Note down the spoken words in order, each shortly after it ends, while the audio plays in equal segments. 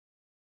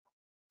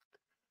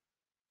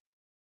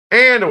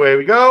And away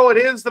we go. It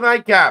is the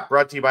Nightcap,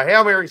 brought to you by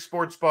Hail Mary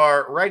Sports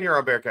Bar, right here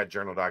on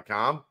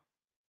BearcatJournal.com.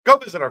 Go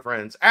visit our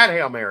friends at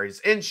Hail Mary's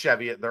in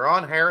Cheviot. They're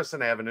on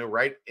Harrison Avenue,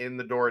 right in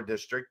the Dora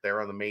District.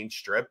 They're on the main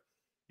strip.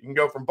 You can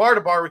go from bar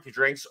to bar with your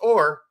drinks,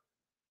 or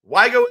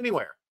why go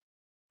anywhere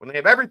when they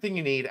have everything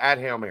you need at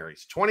Hail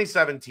Mary's?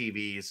 27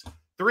 TVs,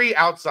 3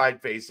 outside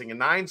facing, a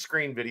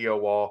 9-screen video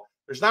wall.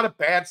 There's not a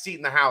bad seat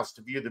in the house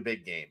to view the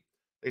big game.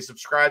 They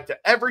subscribe to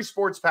every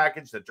sports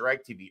package that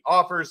DirecTV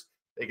offers.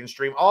 They can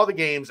stream all the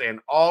games, and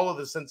all of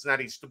the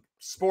Cincinnati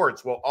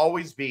sports will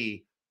always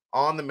be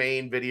on the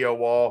main video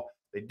wall.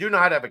 They do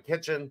not have a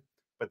kitchen,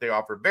 but they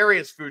offer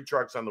various food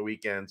trucks on the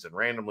weekends and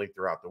randomly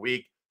throughout the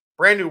week.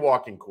 Brand new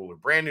walk-in cooler,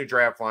 brand new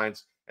draft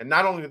lines, and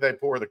not only do they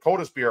pour the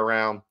coldest beer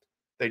around,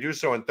 they do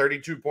so in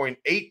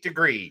 32.8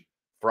 degree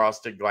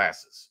frosted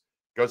glasses.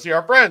 Go see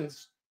our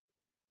friends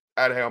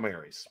at Hail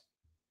Mary's.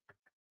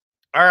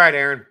 All right,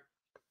 Aaron.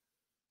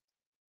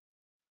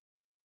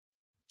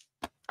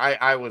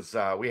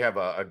 We have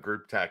a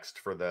group text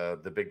for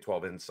the Big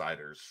 12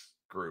 Insiders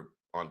group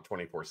on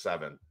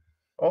 24/7.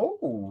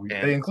 Oh,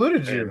 they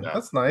included you.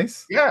 That's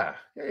nice. Yeah.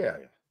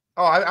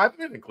 Oh, I've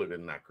been included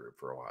in that group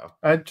for a while.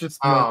 I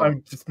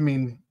just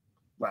mean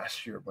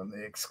last year when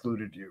they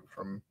excluded you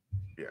from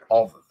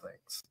all the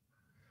things.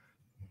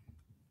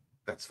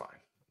 That's fine.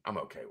 I'm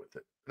okay with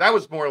it. That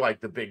was more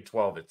like the Big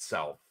 12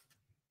 itself.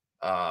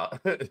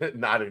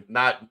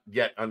 Not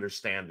yet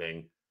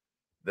understanding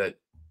that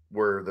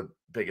we're the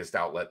biggest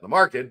outlet in the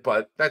market,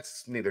 but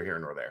that's neither here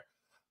nor there.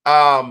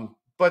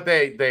 But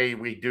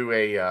we do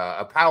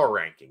a power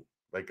ranking,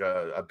 like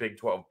a Big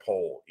 12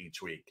 poll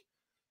each week.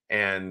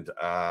 And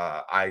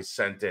I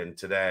sent in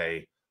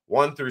today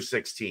 1 through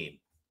 16.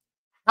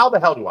 How the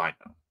hell do I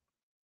know?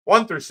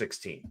 1 through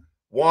 16.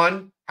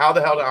 1, how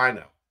the hell do I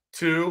know?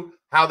 2,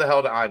 how the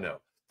hell do I know?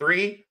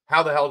 3,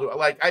 how the hell do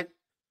I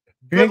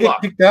You're gonna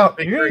get kicked out.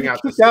 You're gonna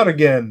get kicked out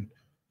again.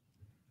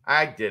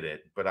 I did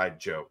it, but I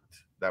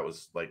joked. That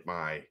was like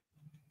my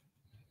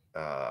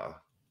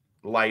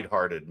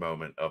lighthearted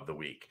moment of the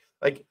week.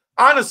 Like,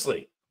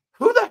 honestly,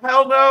 who the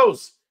hell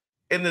knows?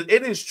 And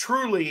it is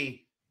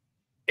truly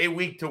a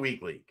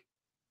week-to-week league,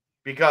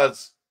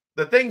 because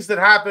the things that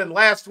happened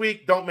last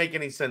week don't make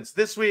any sense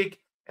this week,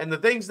 and the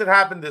things that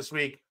happened this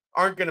week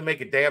aren't going to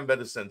make a damn bit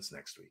of sense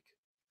next week.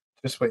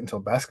 Just wait until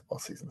basketball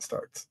season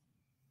starts.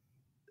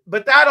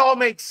 But that all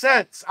makes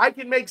sense. I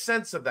can make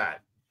sense of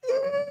that.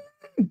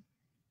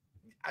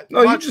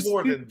 No,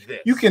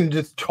 you can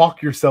just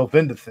talk yourself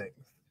into things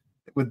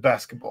with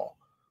basketball.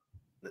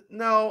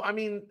 No, I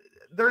mean,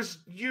 there's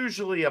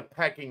usually a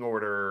pecking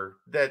order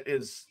that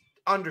is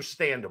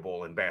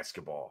understandable in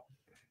basketball.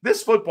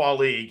 This football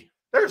league,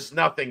 there's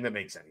nothing that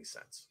makes any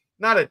sense.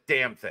 Not a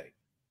damn thing.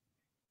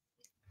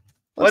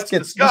 Let's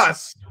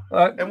discuss,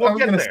 and we'll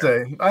get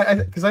there.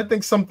 Because I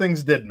think some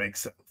things did make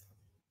sense.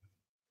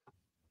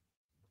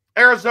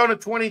 Arizona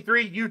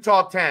 23,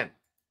 Utah 10.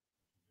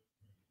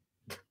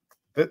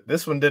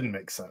 This one didn't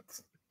make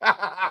sense.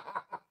 I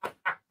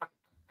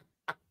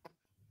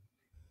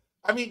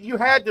mean, you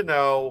had to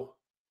know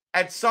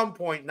at some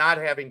point not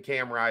having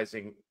Cam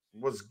Rising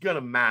was going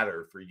to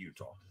matter for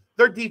Utah.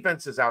 Their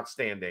defense is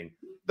outstanding.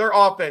 Their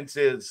offense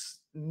is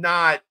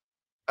not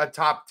a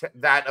top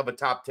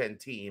 10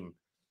 team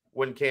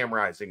when Cam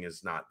Rising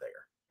is not there.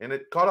 And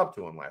it caught up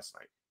to him last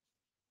night.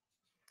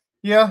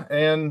 Yeah,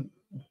 and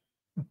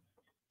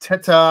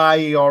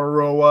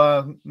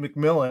Tetaiaroa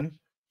McMillan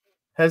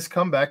has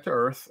come back to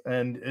earth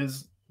and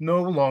is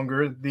no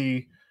longer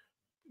the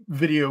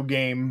video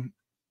game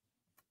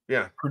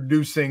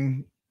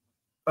producing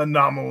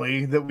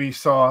anomaly that we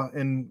saw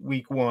in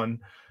week 1.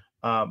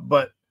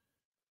 But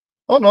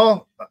all in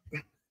all,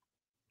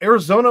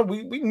 Arizona,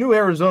 we knew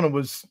Arizona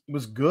was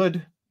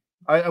good.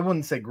 I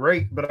wouldn't say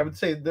great, but I would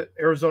say that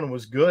Arizona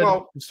was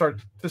good to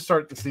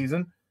start the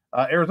season.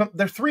 Arizona,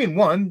 they're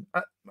 3-1.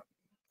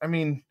 I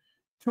mean,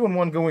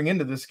 2-1 going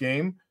into this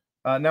game.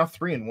 Now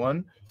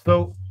 3-1.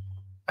 So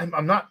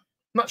I'm not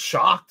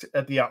shocked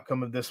at the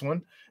outcome of this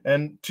one.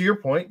 And to your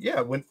point,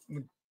 when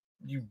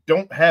you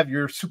don't have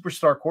your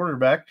superstar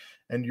quarterback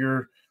and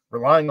you're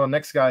relying on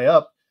next guy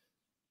up,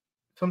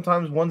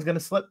 sometimes one's going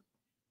to slip.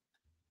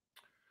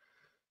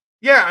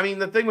 Yeah, I mean,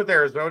 the thing with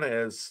Arizona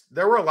is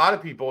there were a lot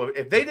of people,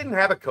 if they didn't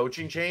have a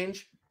coaching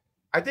change,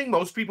 I think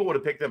most people would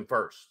have picked them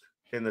first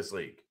in this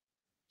league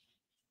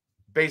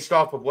based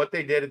off of what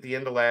they did at the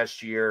end of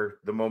last year,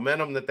 the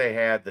momentum that they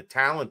had, the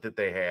talent that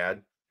they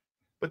had.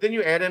 But then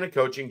you add in a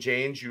coaching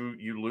change,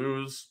 you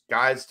lose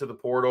guys to the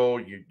portal,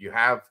 you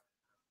have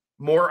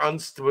more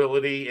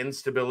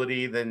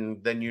instability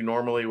than you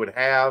normally would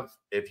have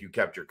if you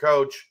kept your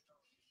coach.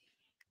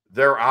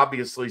 They're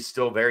obviously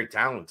still very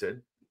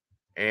talented.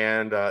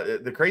 And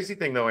the crazy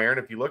thing, though, Aaron,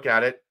 if you look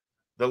at it,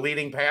 the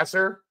leading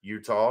passer,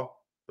 Utah.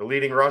 The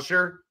leading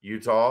rusher,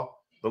 Utah.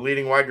 The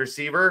leading wide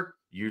receiver,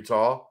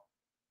 Utah.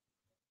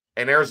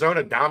 And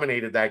Arizona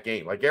dominated that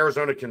game. Like,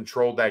 Arizona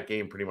controlled that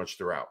game pretty much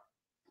throughout.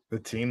 The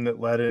team that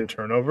led in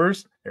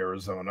turnovers,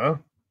 Arizona.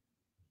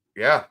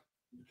 Yeah.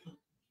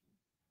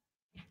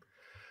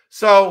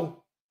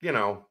 So,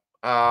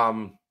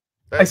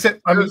 I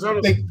said, I mean,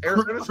 they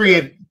Arizona's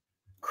created more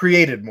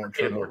Created more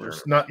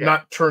turnovers, turnovers, yeah.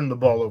 not turned the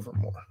ball over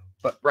more.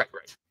 But right.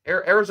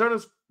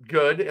 Arizona's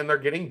good, and they're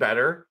getting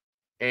better,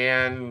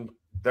 and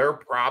they're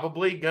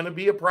probably going to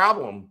be a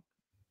problem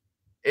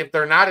if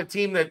they're not a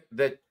team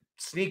that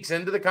sneaks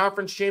into the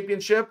conference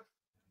championship.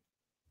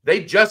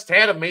 They just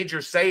had a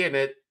major say in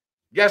it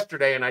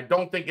yesterday, and I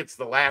don't think it's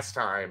the last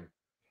time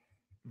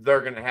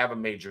they're going to have a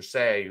major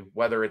say,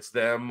 whether it's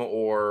them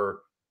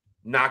or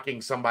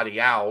knocking somebody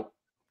out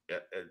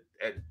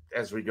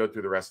as we go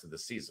through the rest of the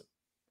season.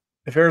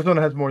 If Arizona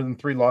has more than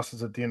 3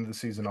 losses at the end of the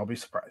season, I'll be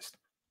surprised.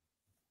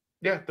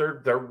 Yeah,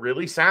 they're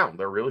really sound.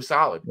 They're really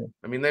solid. Yeah.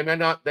 I mean, they may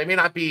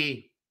not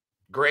be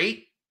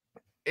great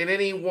in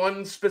any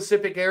one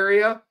specific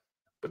area,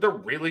 but they're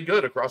really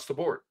good across the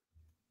board.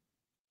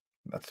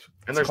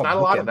 And there's not a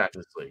lot of that in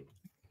this league.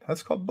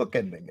 That's called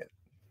bookending it.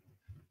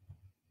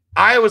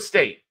 Iowa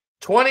State,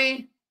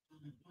 20.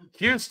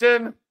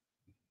 Houston,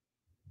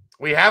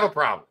 we have a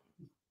problem.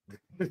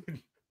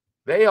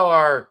 They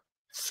are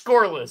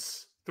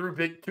scoreless through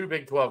two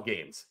Big 12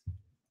 games.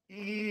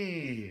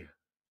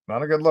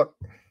 Not a good look.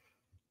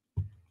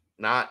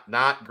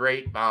 Not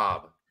great,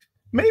 Bob.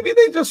 Maybe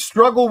they just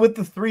struggle with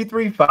the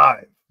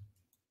 3-3-5.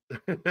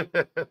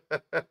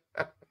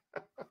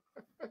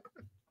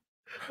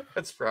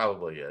 That's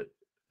probably it.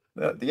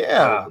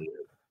 Yeah. Probably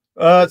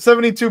it.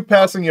 72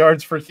 passing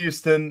yards for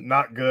Houston,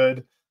 not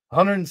good.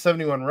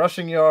 171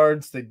 rushing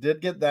yards. They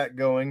did get that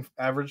going,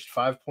 averaged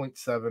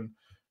 5.7,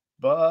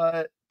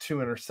 but 2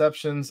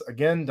 interceptions.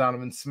 Again,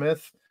 Donovan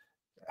Smith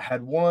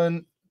had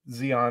one.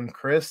 Zion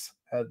Chris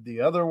had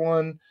the other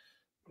one.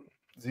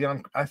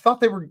 Zion, I thought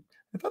they were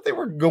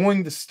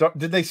going to start.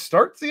 Did they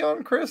start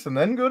Zion Chris and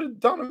then go to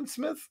Donovan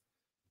Smith?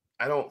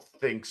 I don't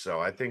think so.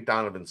 I think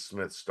Donovan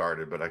Smith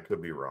started, but I could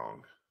be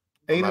wrong.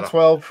 8 of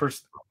 12 for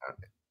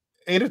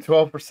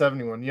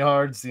 71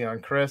 yards.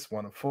 Zion Chris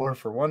 1 of 4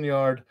 for 1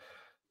 yard.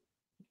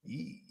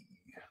 When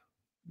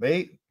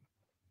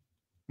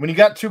you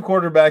got 2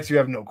 quarterbacks, you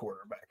have no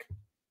quarterback.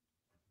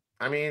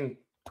 I mean,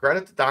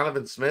 credit to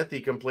Donovan Smith. He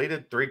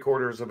completed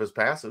 3/4 of his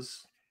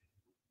passes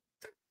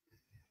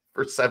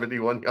for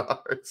 71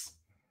 yards.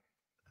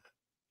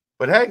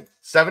 But hey,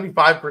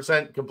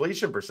 75%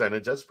 completion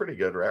percentage. That's pretty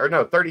good, right? Or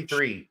no,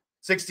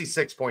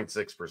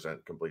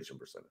 66.6% completion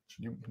percentage.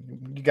 You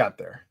got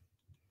there.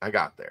 I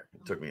got there.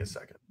 It took me a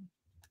second.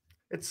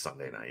 It's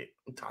Sunday night.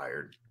 I'm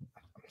tired.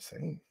 I'm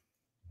saying.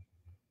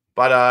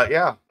 But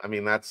yeah, I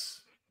mean, I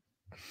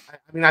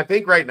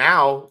think right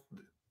now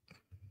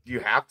you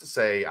have to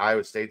say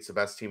Iowa State's the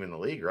best team in the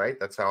league, right?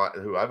 That's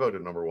who I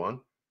voted number 1.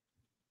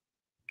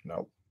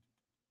 No.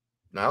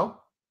 No?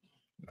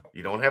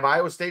 You don't have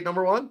Iowa State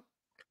number 1?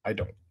 I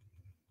don't.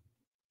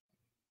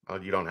 Oh,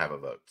 you don't have a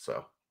vote,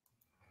 so.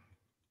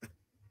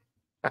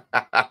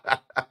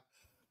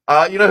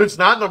 You know who's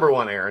not number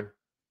 1, Aaron?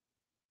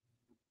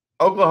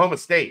 Oklahoma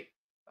State.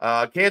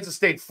 Kansas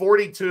State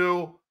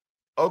 42,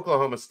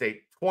 Oklahoma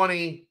State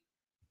 20.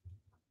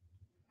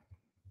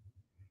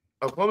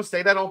 Oklahoma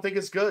State, I don't think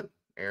is good,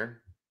 Aaron.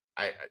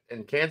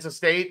 And Kansas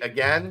State,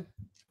 again,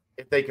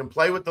 if they can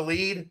play with the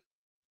lead,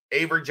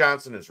 Avery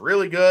Johnson is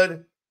really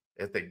good.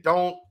 If they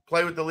don't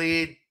play with the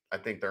lead, I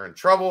think they're in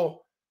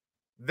trouble.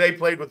 They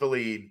played with the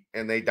lead,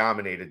 and they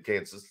dominated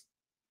Kansas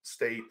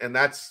State. And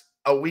that's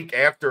a week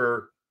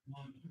after,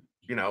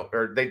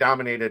 or they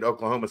dominated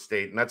Oklahoma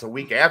State. And that's a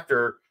week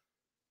after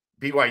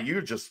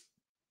BYU just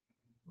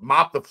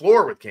mopped the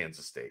floor with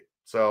Kansas State.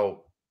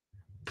 So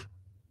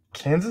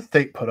Kansas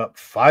State put up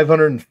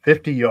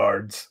 550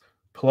 yards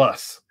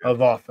plus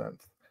of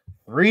offense,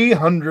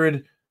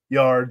 300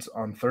 yards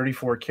on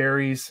 34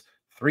 carries,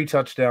 3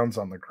 touchdowns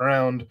on the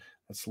ground.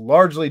 That's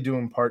largely due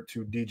in part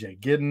to DJ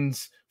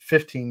Giddens,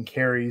 15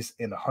 carries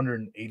and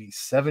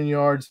 187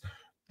 yards.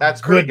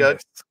 That's pretty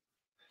good.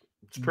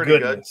 It's pretty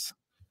good.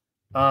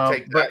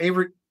 But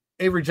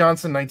Avery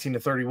Johnson, 19 to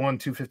 31,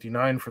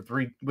 259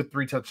 with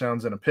 3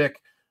 touchdowns and a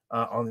pick.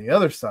 On the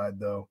other side,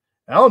 though,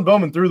 Alan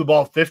Bowman threw the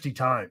ball 50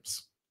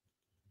 times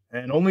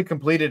and only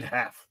completed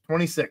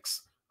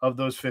 26 of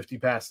those 50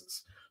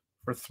 passes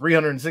for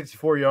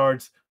 364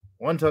 yards,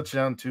 1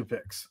 touchdown, 2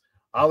 picks.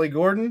 Ollie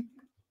Gordon,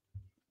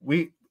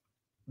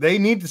 they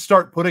need to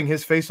start putting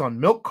his face on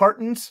milk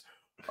cartons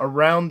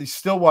around the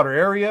Stillwater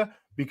area,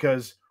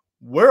 because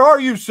where are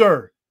you,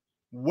 sir?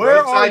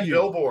 Where are you?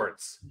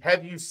 Billboards.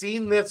 Have you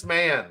seen this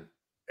man?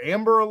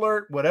 Amber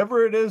Alert,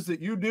 whatever it is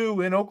that you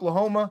do in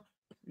Oklahoma,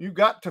 you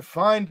got to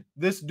find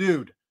this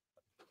dude.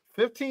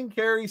 15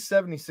 carries,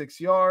 76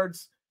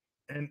 yards.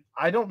 And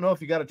I don't know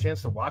if you got a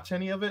chance to watch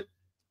any of it.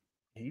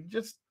 He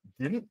just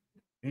didn't.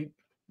 I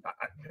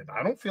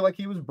don't feel like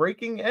he was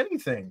breaking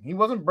anything. He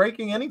wasn't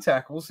breaking any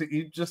tackles.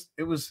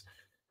 It was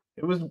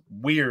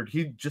weird.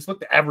 He just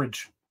looked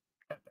average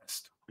at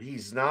best.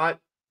 He's not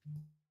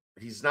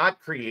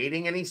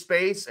creating any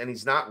space, and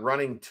he's not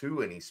running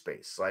to any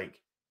space.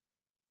 Like,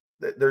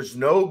 there's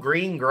no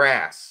green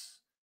grass.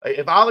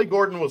 If Ollie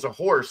Gordon was a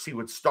horse, he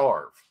would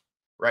starve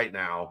right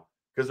now,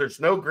 because there's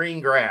no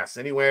green grass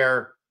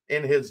anywhere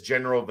in his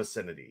general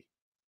vicinity.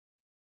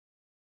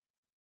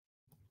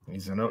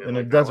 He's in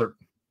a desert.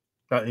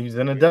 He's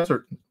in a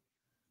desert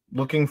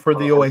looking for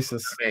the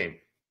oasis. No name.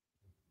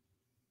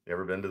 You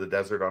ever been to the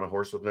desert on a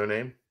horse with no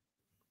name?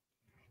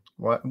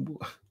 What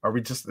are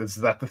we just? Is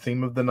that the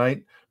theme of the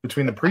night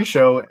between the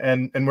pre-show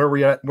and where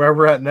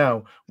we're at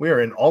now? We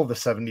are in all the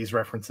 70s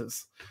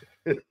references.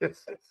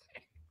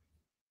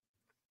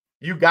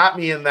 You got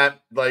me in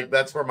that, like,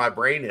 that's where my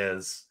brain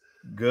is.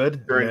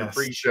 Good during the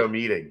pre-show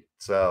meeting.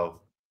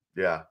 So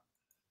yeah.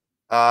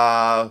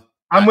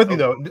 I'm with you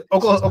though.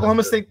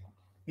 Oklahoma State,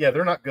 yeah,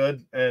 they're not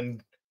good.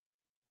 And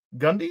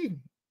Gundy,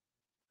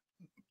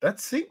 that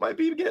seat might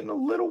be getting a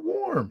little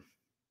warm.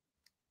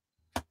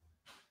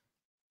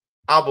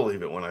 I'll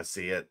believe it when I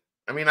see it.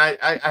 I mean, I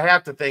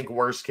have to think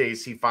worst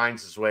case he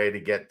finds his way to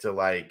get to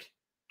like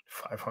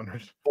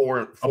 500,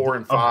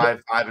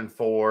 4-5,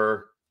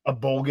 5-4, a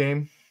bowl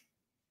game.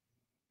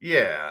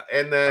 Yeah,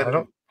 and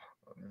then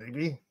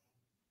maybe.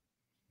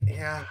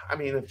 Yeah, I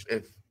mean,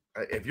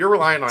 if you're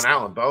relying on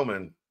Alan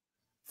Bowman,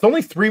 it's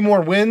only 3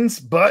 more wins,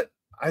 but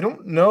I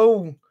don't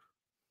know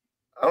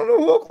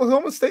who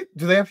Oklahoma State.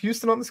 Do they have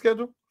Houston on the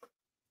schedule?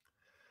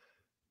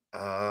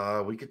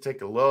 We could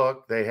take a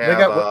look. They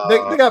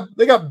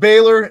got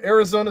Baylor,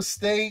 Arizona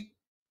State,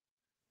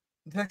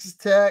 Texas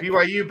Tech,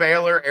 BYU,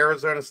 Baylor,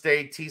 Arizona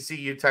State,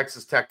 TCU,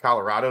 Texas Tech,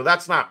 Colorado.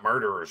 That's not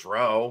murderer's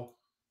row.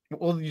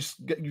 Well, you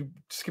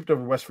skipped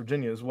over West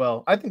Virginia as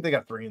well. I think they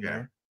got 3 in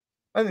there.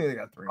 I think they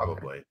got 3.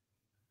 Probably.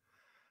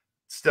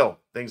 Still,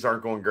 things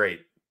aren't going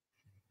great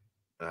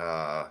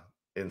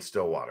in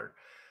Stillwater.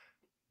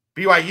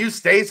 BYU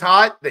stays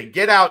hot. They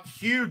get out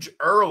huge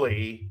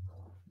early.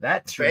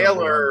 That's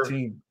Baylor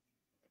team.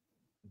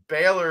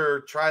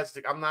 Baylor tries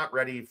to. I'm not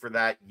ready for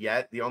that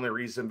yet. The only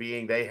reason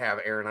being they have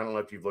Aaron. I don't know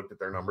if you've looked at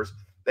their numbers.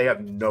 They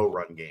have no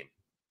run game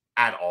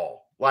at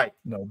all. Like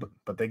no,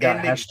 but they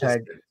got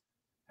hashtag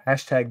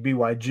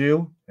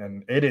BYJew,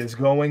 and it is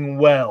going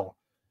well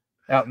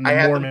out in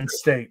the Mormon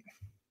State.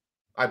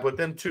 I put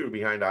them 2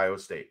 behind Iowa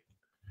State.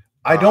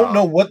 I don't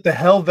know what the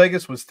hell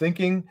Vegas was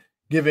thinking,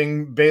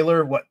 giving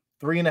Baylor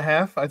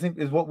 3.5. I think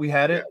is what we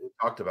had it. We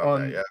talked about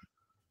that. Yeah.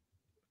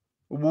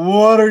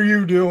 What are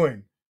you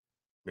doing?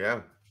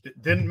 Yeah. It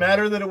didn't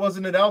matter that it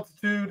wasn't at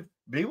altitude.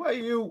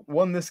 BYU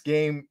won this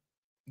game.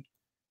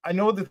 I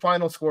know the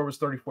final score was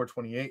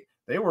 34-28.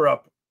 They were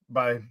up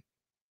by, I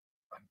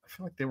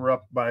feel like they were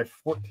up by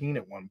 14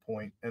 at one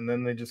point, and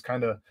then they just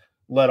kind of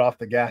let off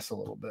the gas a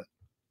little bit.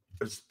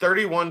 It's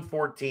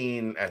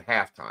 31-14 at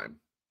halftime.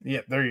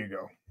 Yeah, there you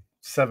go.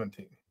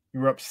 17. You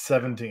were up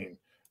 17,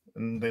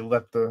 and they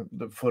let the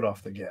foot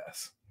off the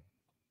gas.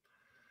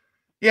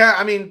 Yeah,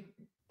 I mean,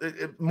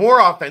 more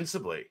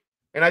offensively.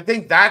 And I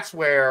think that's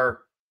where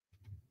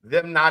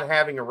them not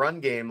having a run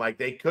game, like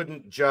they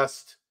couldn't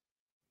just,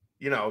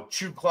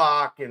 chew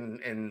clock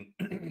and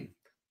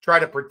try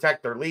to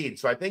protect their lead.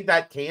 So I think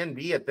that can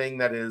be a thing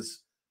that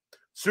is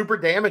super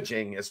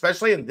damaging,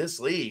 especially in this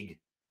league.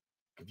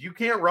 If you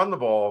can't run the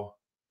ball,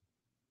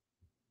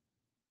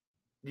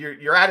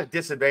 you're at a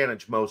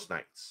disadvantage most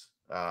nights,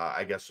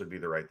 I guess would be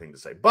the right thing to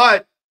say.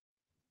 But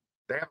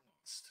they have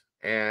lost,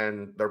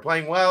 and they're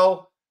playing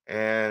well,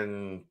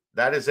 and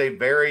that is a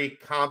very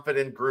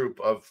confident group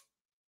of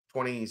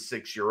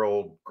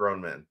 26-year-old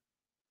grown men.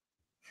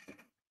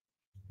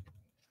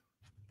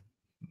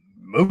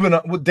 Moving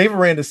on, Dave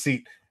Aranda's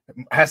seat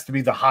has to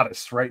be the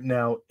hottest right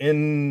now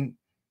in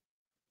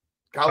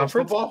college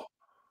football.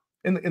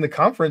 In the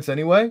conference,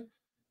 anyway.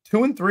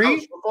 2-3.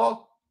 College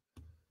football.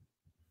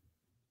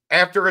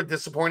 After a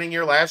disappointing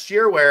year last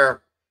year,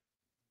 where,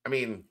 I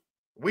mean,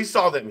 we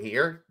saw them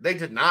here. They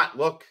did not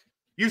look.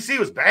 UC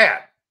was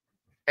bad,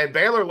 and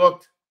Baylor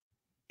looked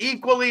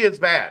equally as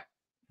bad.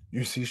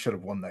 UC should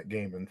have won that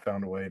game and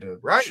found a way to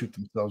shoot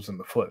themselves in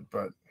the foot,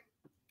 but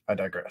I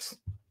digress.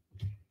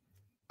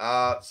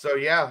 So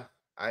yeah,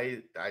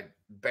 I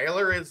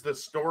Baylor is the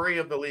story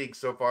of the league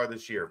so far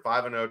this year.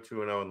 5-0,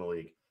 2-0 in the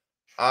league.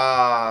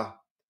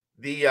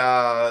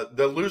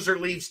 The loser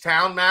leaves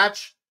town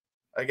match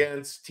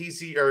against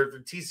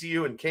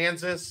TCU and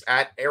Kansas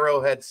at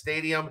Arrowhead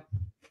Stadium.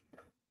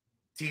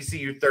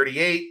 TCU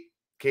 38,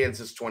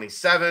 Kansas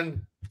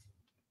 27.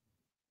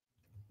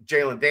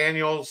 Jalen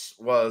Daniels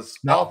was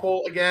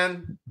awful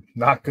again.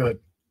 Not good.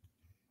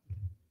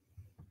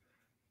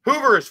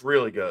 Hoover is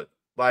really good.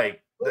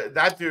 Like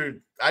that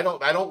dude, I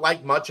don't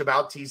like much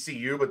about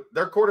TCU, but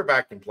their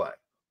quarterback can play.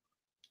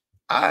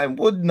 I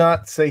would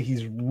not say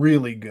he's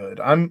really good.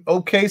 I'm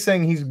okay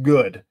saying he's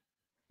good.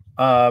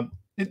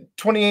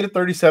 28 of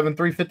 37,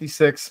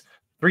 356,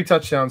 3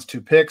 touchdowns, 2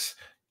 picks.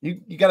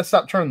 You got to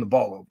stop turning the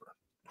ball over.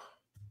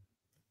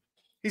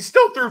 He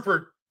still threw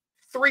for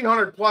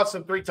 300 plus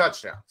and 3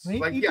 touchdowns. He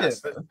did.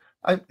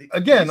 I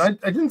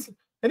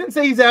didn't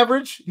say he's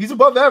average. He's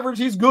above average.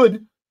 He's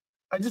good.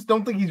 I just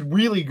don't think he's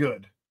really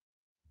good.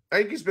 I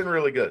think he's been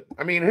really good.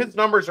 I mean, his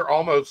numbers are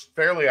almost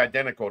fairly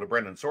identical to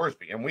Brendan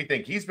Sorsby, and we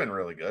think he's been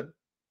really good.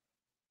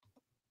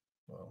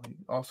 Well, he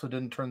also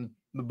didn't turn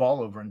the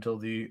ball over until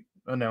the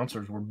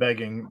announcers were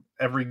begging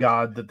every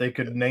god that they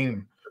could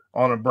name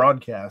on a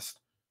broadcast.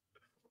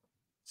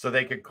 So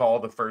they could call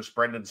the first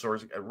Brendan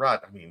Sorsby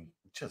rut. I mean,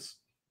 just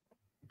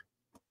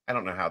I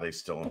don't know how they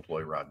still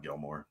employ Rod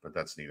Gilmore, but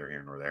that's neither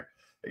here nor there.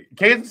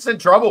 Kansas in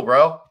trouble,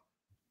 bro.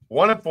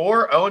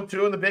 1-4,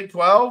 0-2 in the Big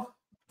 12.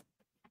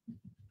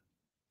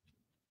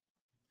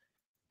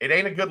 It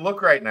ain't a good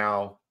look right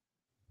now.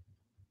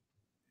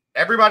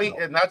 Everybody,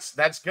 and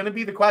that's going to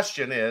be the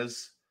question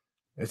is,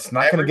 it's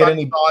not going to get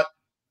any.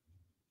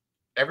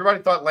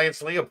 Everybody thought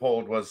Lance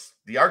Leopold was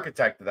the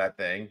architect of that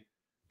thing.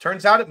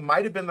 Turns out it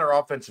might have been their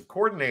offensive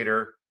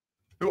coordinator,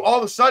 who all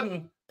of a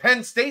sudden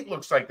Penn State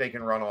looks like they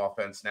can run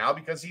offense now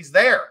because he's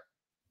there.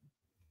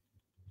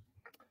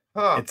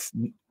 It's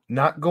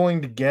not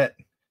going to get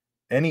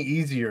any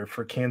easier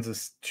for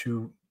Kansas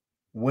to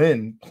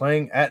win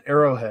playing at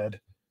Arrowhead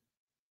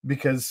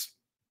because,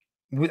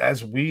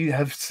 as we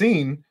have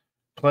seen,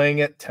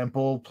 playing at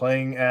Temple,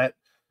 playing at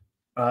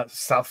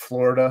South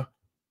Florida,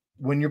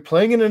 when you're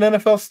playing in an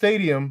NFL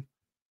stadium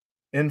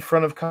in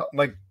front of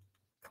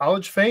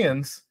college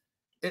fans,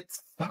 it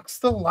sucks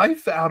the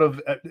life out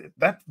of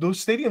that.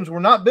 Those stadiums were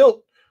not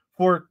built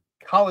for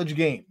college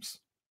games.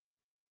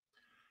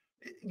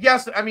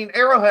 Yes, I mean,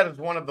 Arrowhead is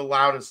one of the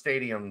loudest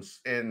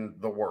stadiums in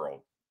the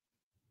world.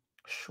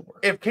 Sure.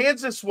 If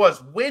Kansas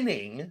was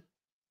winning,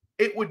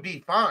 it would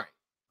be fine.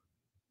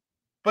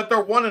 But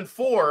they're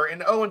 1-4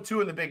 and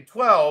 0-2 in the Big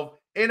 12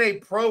 in a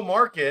pro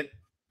market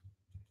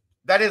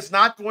that is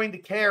not going to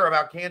care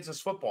about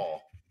Kansas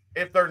football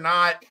if they're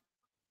not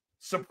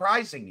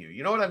surprising you.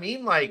 You know what I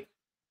mean? Like,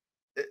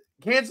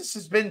 Kansas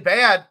has been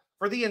bad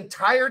for the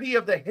entirety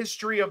of the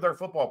history of their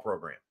football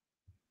program.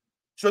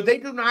 So they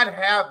do not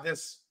have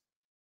this,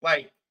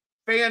 like,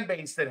 fan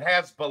base that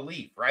has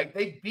belief, right?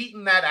 They've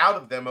beaten that out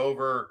of them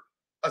over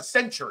a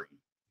century.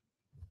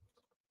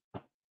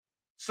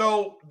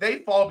 So they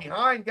fall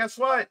behind. Guess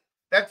what?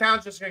 That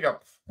town's just going to go,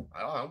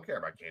 I don't care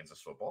about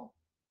Kansas football.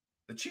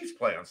 The Chiefs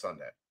play on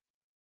Sunday.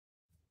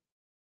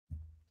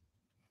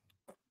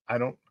 I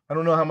don't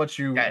know how much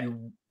you I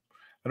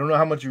don't know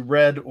how much you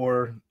read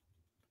or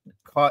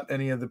caught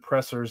any of the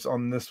pressers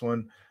on this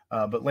one,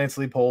 but Lance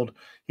Leopold,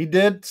 he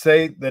did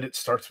say that it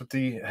starts with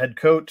the head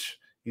coach.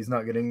 He's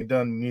not getting it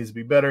done. He needs to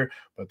be better.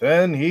 But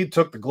then he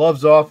took the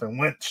gloves off and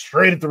went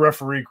straight at the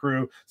referee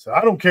crew. So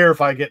I don't care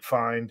if I get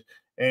fined.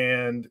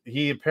 And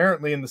he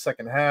apparently in the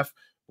second half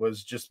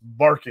was just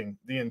barking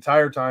the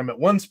entire time at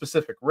one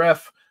specific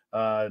ref.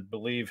 I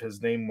believe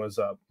his name was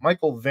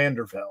Michael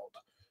Vandervelde.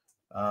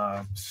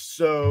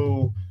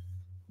 So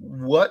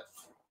what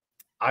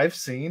I've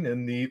seen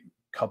in the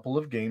couple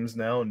of games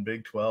now in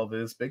Big 12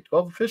 is Big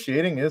 12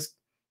 officiating is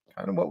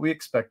kind of what we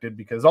expected,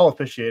 because all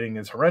officiating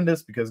is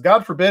horrendous, because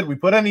God forbid we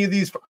put any of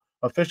these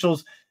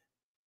officials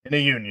in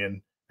a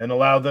union and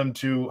allow them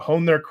to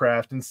hone their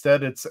craft.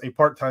 Instead, it's a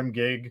part-time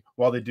gig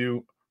while they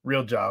do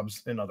real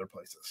jobs in other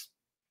places.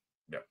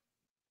 Yep.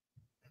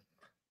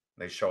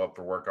 They show up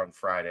for work on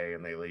Friday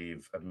and they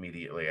leave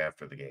immediately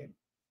after the game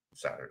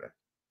Saturday.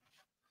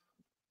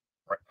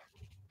 Right.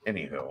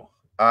 Anywho,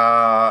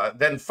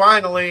 then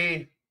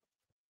finally,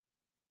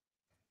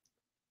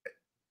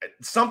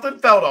 something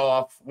felt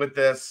off with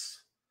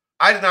this.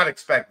 I did not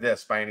expect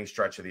this by any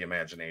stretch of the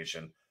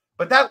imagination,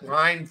 but that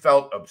line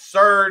felt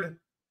absurd.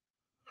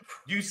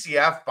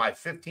 UCF by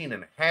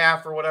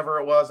 15.5 or whatever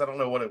it was. I don't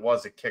know what it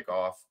was at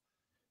kickoff.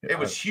 It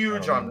was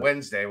huge on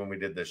Wednesday when we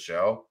did this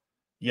show.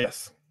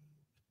 Yes.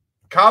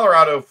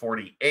 Colorado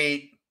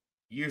 48,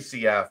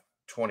 UCF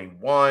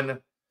 21.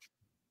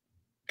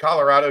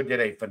 Colorado did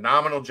a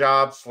phenomenal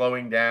job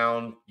slowing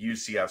down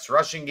UCF's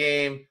rushing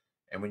game.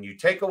 And when you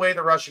take away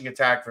the rushing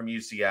attack from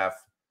UCF,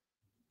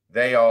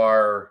 they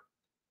are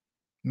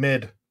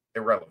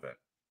irrelevant.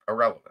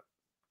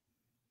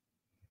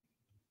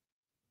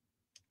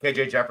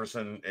 KJ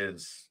Jefferson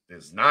is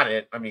not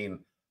it. I mean,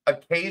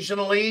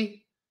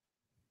 occasionally,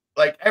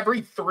 like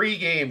every 3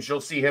 games,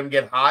 you'll see him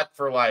get hot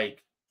for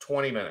like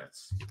 20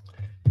 minutes.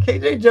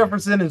 KJ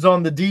Jefferson is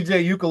on the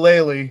DJ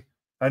Ukulele.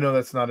 I know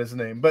that's not his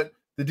name, but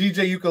the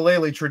DJ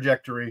Ukulele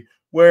trajectory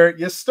where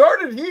you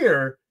started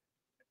here.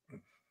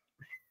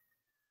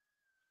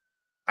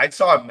 I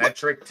saw a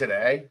metric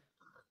today,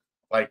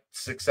 like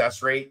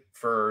success rate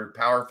for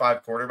Power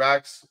 5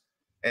 quarterbacks,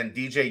 and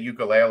DJ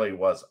Ukulele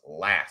was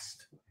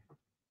last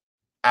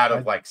out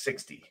of like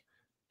 60.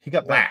 He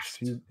got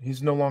last.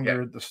 He's no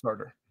longer the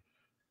starter.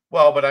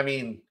 Well, but I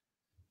mean,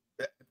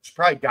 it's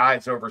probably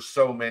guys over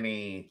so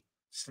many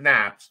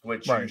snaps,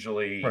 which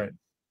usually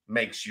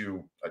makes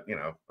you,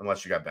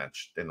 unless you got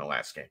benched in the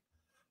last game.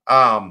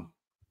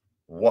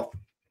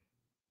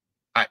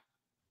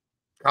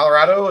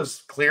 Colorado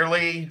is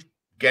clearly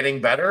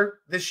getting better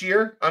this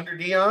year under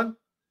Dion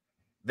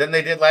than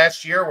they did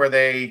last year, where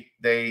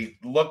they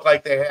looked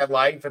like they had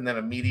life and then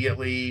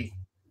immediately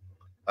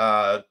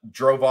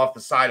drove off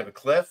the side of a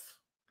cliff.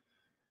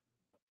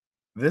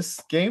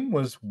 This game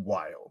was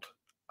wild.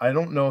 I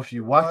don't know if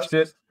you watched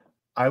it.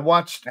 I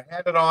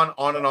had it on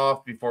and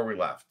off before we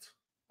left.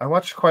 I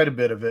watched quite a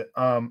bit of it.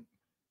 Some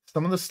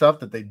of the stuff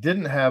that they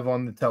didn't have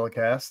on the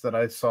telecast that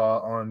I saw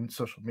on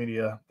social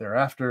media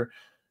thereafter,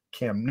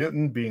 Cam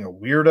Newton being a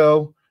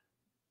weirdo,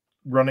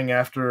 running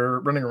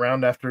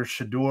around after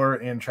Shador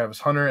and Travis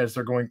Hunter as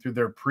they're going through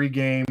their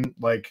pregame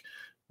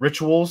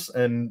rituals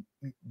and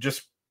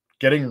just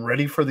getting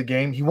ready for the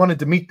game. He wanted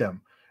to meet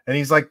them, and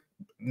he's like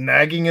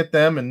nagging at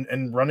them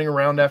and running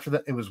around after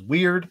that. It was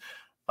weird.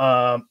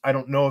 I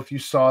don't know if you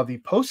saw the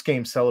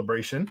post-game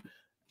celebration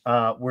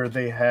where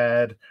they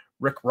had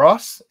Rick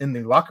Ross in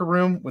the locker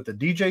room with the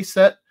DJ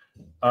set,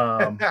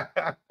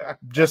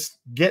 just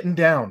getting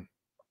down.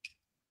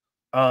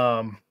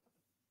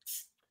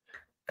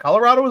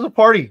 Colorado is a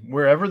party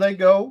wherever they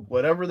go,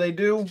 whatever they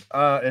do.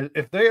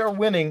 If they are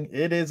winning,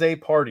 it is a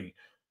party.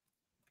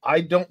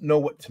 I don't know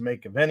what to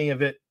make of any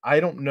of it. I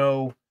don't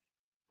know.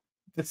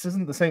 This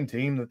isn't the same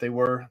team that they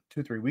were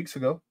 2-3 weeks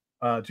ago.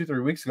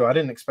 2-3 weeks ago, I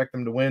didn't expect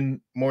them to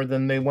win more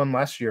than they won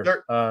last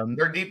year.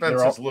 Their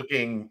defense is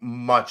looking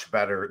much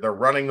better. They're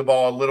running the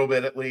ball a little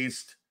bit, at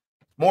least,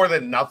 more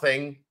than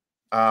nothing.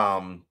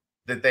 They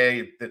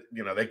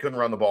couldn't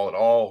run the ball at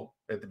all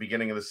at the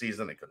beginning of the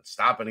season. They couldn't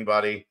stop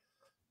anybody.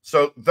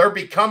 So they're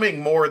becoming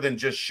more than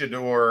just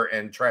Shedeur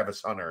and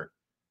Travis Hunter.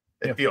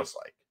 It feels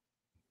like.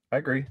 I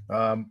agree.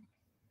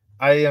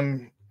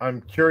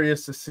 I'm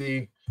curious to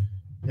see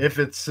if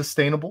it's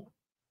sustainable.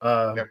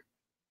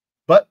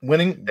 But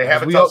winning, they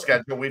have a tough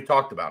schedule. We've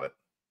talked about it.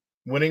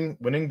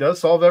 Winning does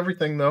solve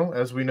everything, though,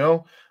 as we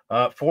know.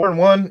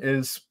 4-1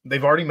 is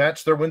they've already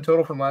matched their win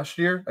total from last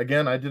year.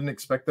 Again, I didn't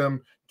expect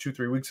them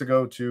 2-3 weeks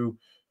ago to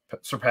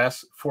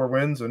surpass 4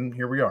 wins, and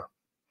here we are.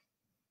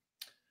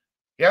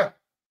 Yeah,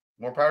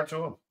 more power to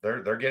them.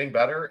 They're getting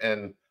better,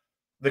 and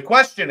the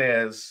question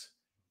is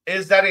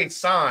that a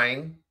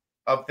sign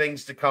of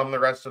things to come the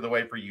rest of the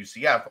way for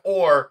UCF,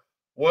 or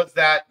was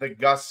that the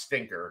Gus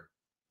stinker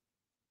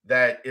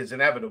that is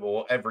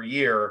inevitable every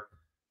year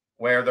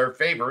where they're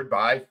favored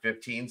by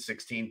 15,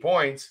 16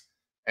 points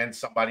and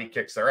somebody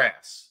kicks their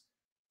ass?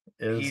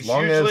 As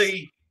long as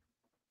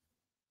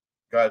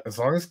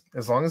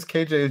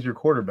KJ is your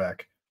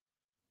quarterback,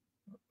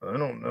 I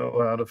don't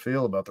know how to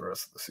feel about the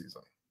rest of the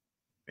season.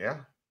 Yeah.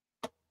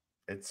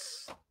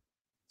 It's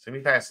going to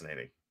be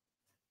fascinating.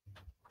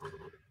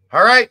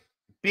 All right.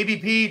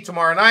 BBP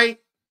tomorrow night.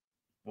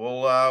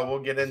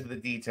 We'll get into the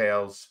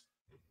details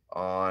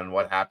on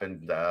what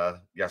happened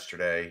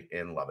yesterday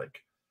in Lubbock.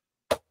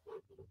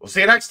 We'll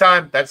see you next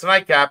time. That's the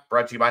Nightcap,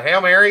 brought to you by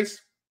Hail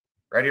Marys,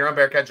 right here on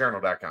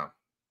BearcatJournal.com.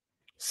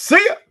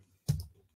 See ya!